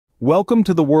Welcome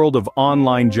to the world of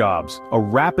online jobs, a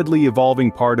rapidly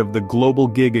evolving part of the global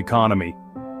gig economy.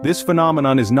 This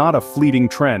phenomenon is not a fleeting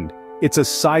trend, it's a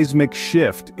seismic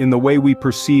shift in the way we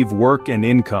perceive work and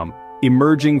income,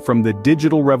 emerging from the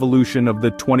digital revolution of the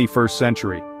 21st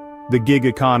century. The gig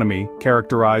economy,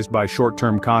 characterized by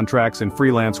short-term contracts and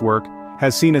freelance work,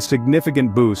 has seen a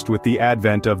significant boost with the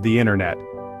advent of the internet.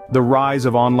 The rise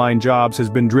of online jobs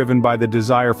has been driven by the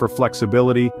desire for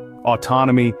flexibility,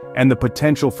 autonomy, and the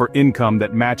potential for income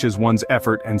that matches one's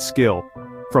effort and skill.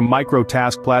 From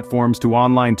micro-task platforms to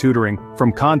online tutoring,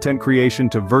 from content creation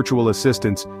to virtual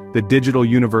assistants, the digital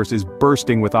universe is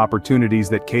bursting with opportunities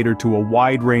that cater to a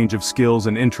wide range of skills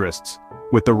and interests.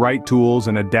 With the right tools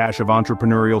and a dash of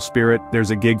entrepreneurial spirit,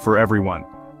 there's a gig for everyone.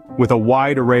 With a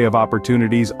wide array of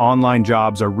opportunities, online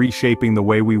jobs are reshaping the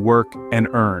way we work and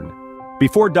earn.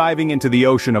 Before diving into the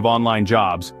ocean of online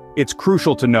jobs, it's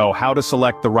crucial to know how to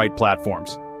select the right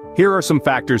platforms. Here are some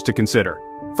factors to consider.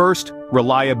 First,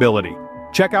 reliability.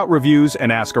 Check out reviews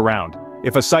and ask around.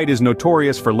 If a site is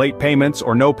notorious for late payments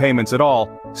or no payments at all,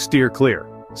 steer clear.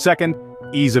 Second,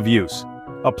 ease of use.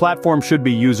 A platform should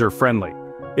be user-friendly.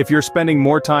 If you're spending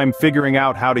more time figuring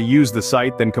out how to use the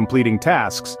site than completing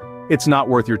tasks, it's not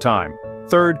worth your time.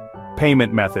 Third,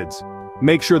 payment methods.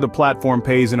 Make sure the platform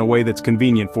pays in a way that's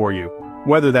convenient for you.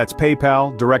 Whether that's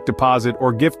PayPal, direct deposit,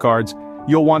 or gift cards,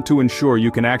 you'll want to ensure you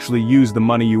can actually use the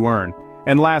money you earn.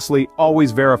 And lastly,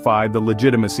 always verify the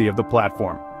legitimacy of the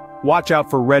platform. Watch out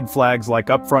for red flags like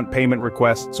upfront payment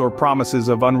requests or promises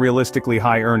of unrealistically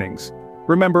high earnings.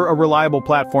 Remember, a reliable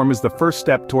platform is the first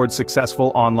step towards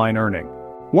successful online earning.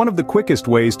 One of the quickest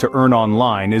ways to earn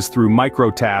online is through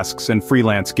micro-tasks and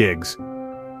freelance gigs.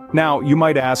 Now, you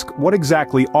might ask, what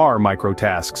exactly are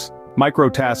micro-tasks?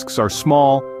 Micro-tasks are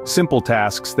small, simple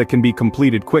tasks that can be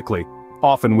completed quickly,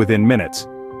 often within minutes.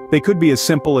 They could be as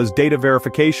simple as data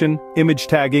verification, image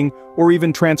tagging, or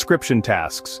even transcription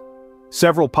tasks.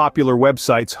 Several popular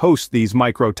websites host these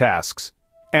micro-tasks.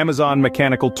 Amazon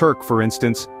Mechanical Turk, for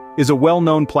instance, is a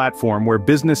well-known platform where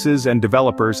businesses and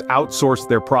developers outsource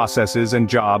their processes and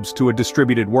jobs to a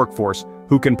distributed workforce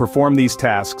who can perform these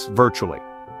tasks virtually.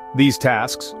 These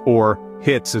tasks, or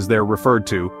hits as they're referred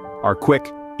to, are quick,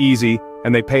 easy,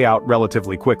 and they pay out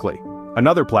relatively quickly.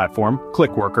 Another platform,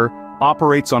 Clickworker,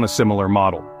 operates on a similar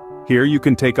model. Here you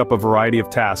can take up a variety of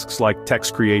tasks like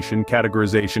text creation,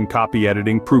 categorization, copy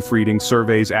editing, proofreading,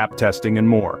 surveys, app testing, and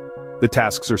more. The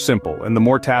tasks are simple, and the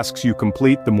more tasks you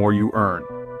complete, the more you earn.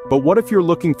 But what if you're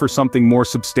looking for something more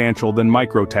substantial than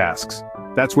micro-tasks?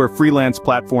 That's where freelance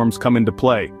platforms come into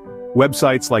play.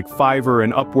 Websites like Fiverr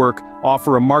and Upwork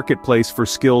offer a marketplace for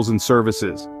skills and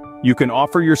services. You can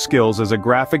offer your skills as a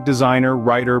graphic designer,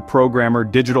 writer, programmer,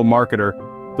 digital marketer.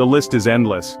 The list is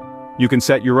endless. You can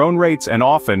set your own rates, and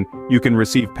often, you can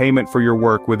receive payment for your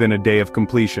work within a day of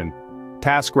completion.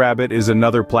 TaskRabbit is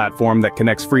another platform that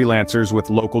connects freelancers with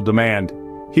local demand.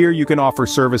 Here you can offer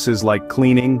services like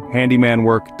cleaning, handyman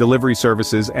work, delivery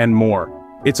services, and more.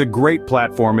 It's a great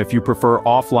platform if you prefer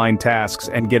offline tasks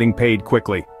and getting paid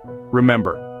quickly.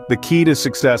 Remember, the key to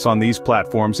success on these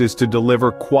platforms is to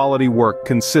deliver quality work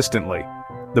consistently.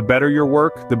 The better your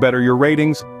work, the better your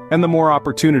ratings, and the more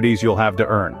opportunities you'll have to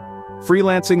earn.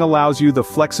 Freelancing allows you the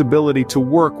flexibility to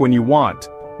work when you want,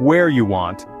 where you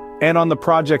want, and on the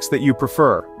projects that you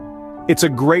prefer. It's a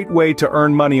great way to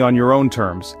earn money on your own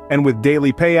terms, and with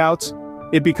daily payouts,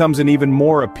 it becomes an even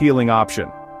more appealing option.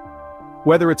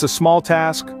 Whether it's a small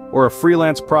task or a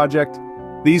freelance project,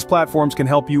 these platforms can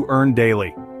help you earn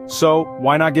daily. So,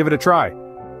 why not give it a try?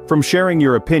 From sharing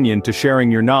your opinion to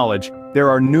sharing your knowledge, there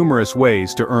are numerous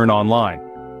ways to earn online.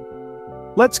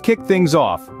 Let's kick things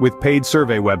off with paid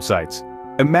survey websites.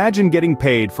 Imagine getting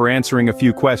paid for answering a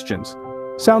few questions.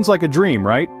 Sounds like a dream,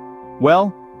 right?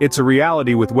 Well, it's a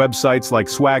reality with websites like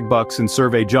Swagbucks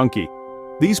and Junkie.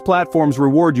 These platforms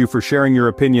reward you for sharing your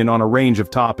opinion on a range of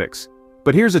topics.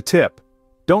 But here's a tip.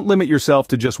 Don't limit yourself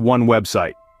to just one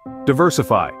website.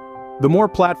 Diversify. The more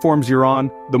platforms you're on,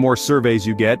 the more surveys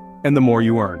you get, and the more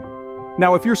you earn.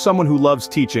 Now, if you're someone who loves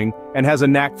teaching and has a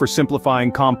knack for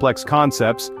simplifying complex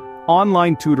concepts,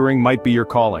 online tutoring might be your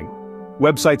calling.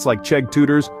 Websites like Chegg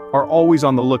Tutors are always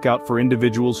on the lookout for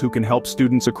individuals who can help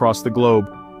students across the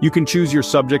globe. You can choose your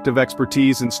subject of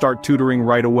expertise and start tutoring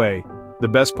right away. The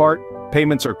best part?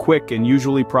 Payments are quick and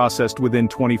usually processed within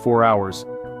 24 hours.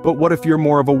 But what if you're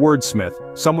more of a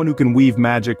wordsmith, someone who can weave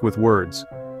magic with words?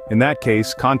 In that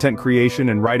case, content creation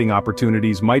and writing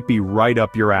opportunities might be right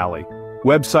up your alley.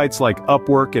 Websites like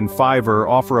Upwork and Fiverr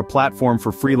offer a platform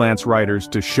for freelance writers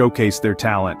to showcase their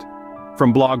talent.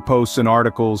 From blog posts and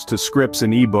articles to scripts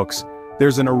and ebooks,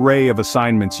 there's an array of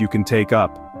assignments you can take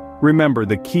up. Remember,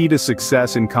 the key to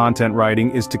success in content writing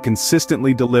is to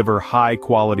consistently deliver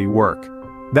high-quality work.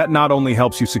 That not only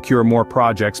helps you secure more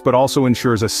projects but also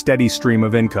ensures a steady stream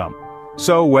of income.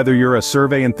 So, whether you're a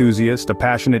survey enthusiast, a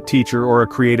passionate teacher, or a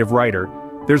creative writer,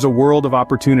 there's a world of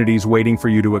opportunities waiting for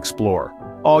you to explore.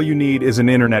 All you need is an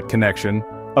internet connection,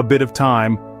 a bit of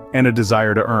time, and a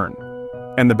desire to earn.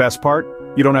 And the best part?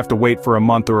 You don't have to wait for a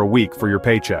month or a week for your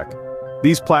paycheck.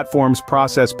 These platforms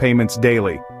process payments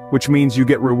daily, which means you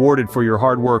get rewarded for your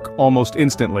hard work almost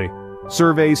instantly.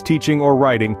 Surveys, teaching, or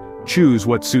writing, choose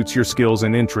what suits your skills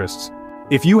and interests.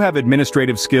 If you have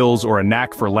administrative skills or a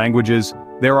knack for languages,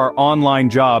 there are online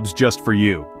jobs just for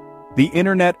you. The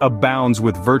internet abounds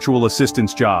with virtual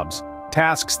assistance jobs,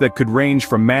 tasks that could range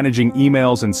from managing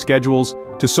emails and schedules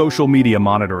to social media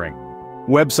monitoring.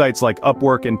 Websites like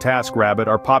Upwork and TaskRabbit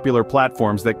are popular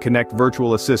platforms that connect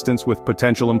virtual assistants with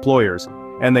potential employers,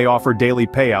 and they offer daily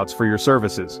payouts for your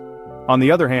services. On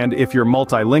the other hand, if you're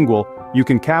multilingual, you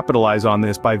can capitalize on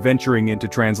this by venturing into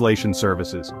translation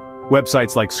services.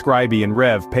 Websites like Scribie and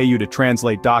Rev pay you to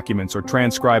translate documents or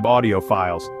transcribe audio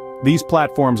files. These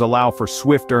platforms allow for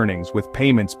swift earnings, with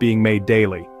payments being made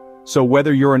daily. So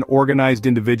whether you're an organized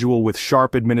individual with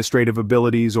sharp administrative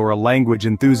abilities or a language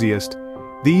enthusiast,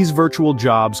 these virtual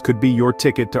jobs could be your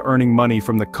ticket to earning money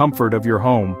from the comfort of your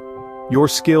home. Your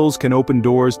skills can open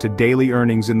doors to daily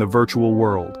earnings in the virtual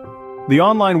world. The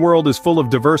online world is full of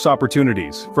diverse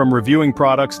opportunities, from reviewing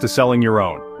products to selling your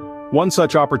own. One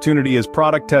such opportunity is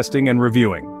product testing and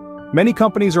reviewing. Many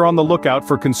companies are on the lookout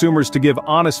for consumers to give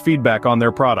honest feedback on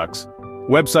their products.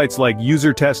 Websites like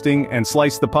UserTesting and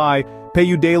Slice the Pie pay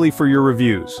you daily for your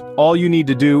reviews. All you need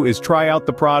to do is try out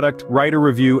the product, write a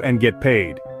review, and get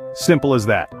paid. Simple as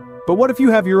that. But what if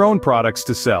you have your own products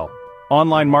to sell?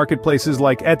 Online marketplaces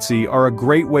like Etsy are a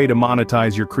great way to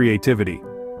monetize your creativity.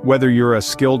 Whether you're a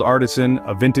skilled artisan,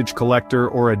 a vintage collector,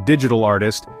 or a digital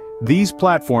artist, these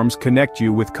platforms connect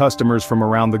you with customers from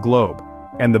around the globe.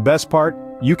 And the best part?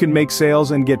 You can make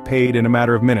sales and get paid in a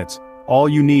matter of minutes. All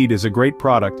you need is a great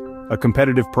product, a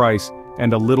competitive price,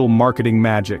 and a little marketing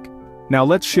magic. Now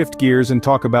let's shift gears and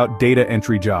talk about data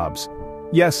entry jobs.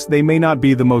 Yes, they may not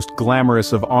be the most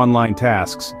glamorous of online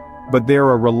tasks, but they're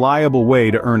a reliable way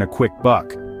to earn a quick buck.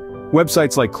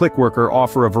 Websites like Clickworker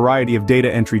offer a variety of data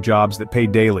entry jobs that pay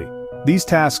daily. These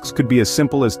tasks could be as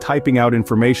simple as typing out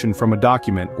information from a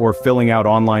document or filling out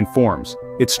online forms.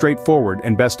 It's straightforward,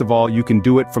 and best of all, you can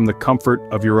do it from the comfort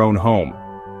of your own home.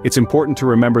 It's important to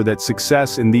remember that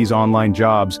success in these online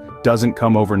jobs doesn't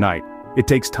come overnight. It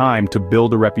takes time to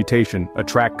build a reputation,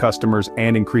 attract customers,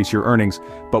 and increase your earnings,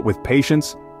 but with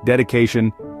patience,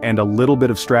 dedication, and a little bit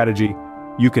of strategy,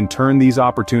 you can turn these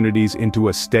opportunities into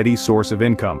a steady source of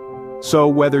income. So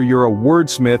whether you're a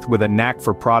wordsmith with a knack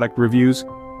for product reviews,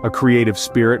 a creative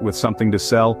spirit with something to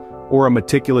sell, or a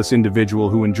meticulous individual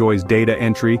who enjoys data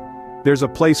entry, there's a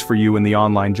place for you in the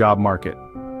online job market.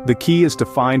 The key is to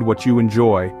find what you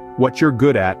enjoy, what you're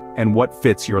good at, and what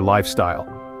fits your lifestyle.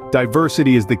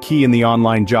 Diversity is the key in the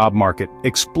online job market.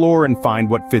 Explore and find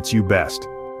what fits you best.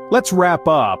 Let's wrap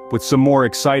up with some more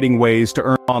exciting ways to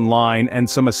earn online and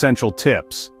some essential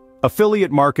tips.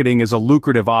 Affiliate marketing is a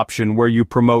lucrative option where you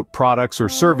promote products or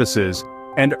services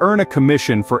and earn a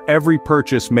commission for every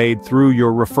purchase made through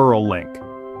your referral link.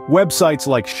 Websites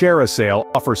like ShareASale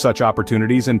offer such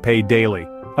opportunities and pay daily.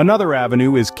 Another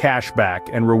avenue is cashback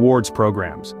and rewards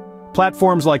programs.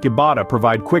 Platforms like Ibotta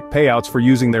provide quick payouts for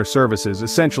using their services,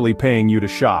 essentially paying you to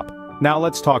shop. Now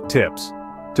let's talk tips.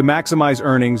 To maximize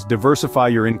earnings, diversify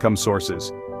your income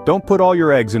sources. Don't put all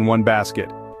your eggs in one basket.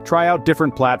 Try out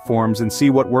different platforms and see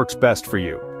what works best for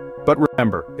you. But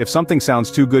remember, if something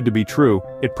sounds too good to be true,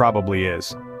 it probably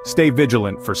is. Stay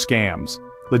vigilant for scams.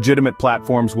 Legitimate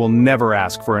platforms will never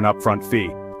ask for an upfront fee.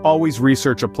 Always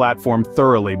research a platform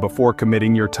thoroughly before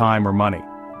committing your time or money.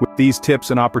 With these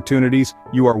tips and opportunities,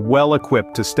 you are well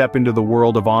equipped to step into the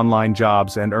world of online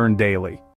jobs and earn daily.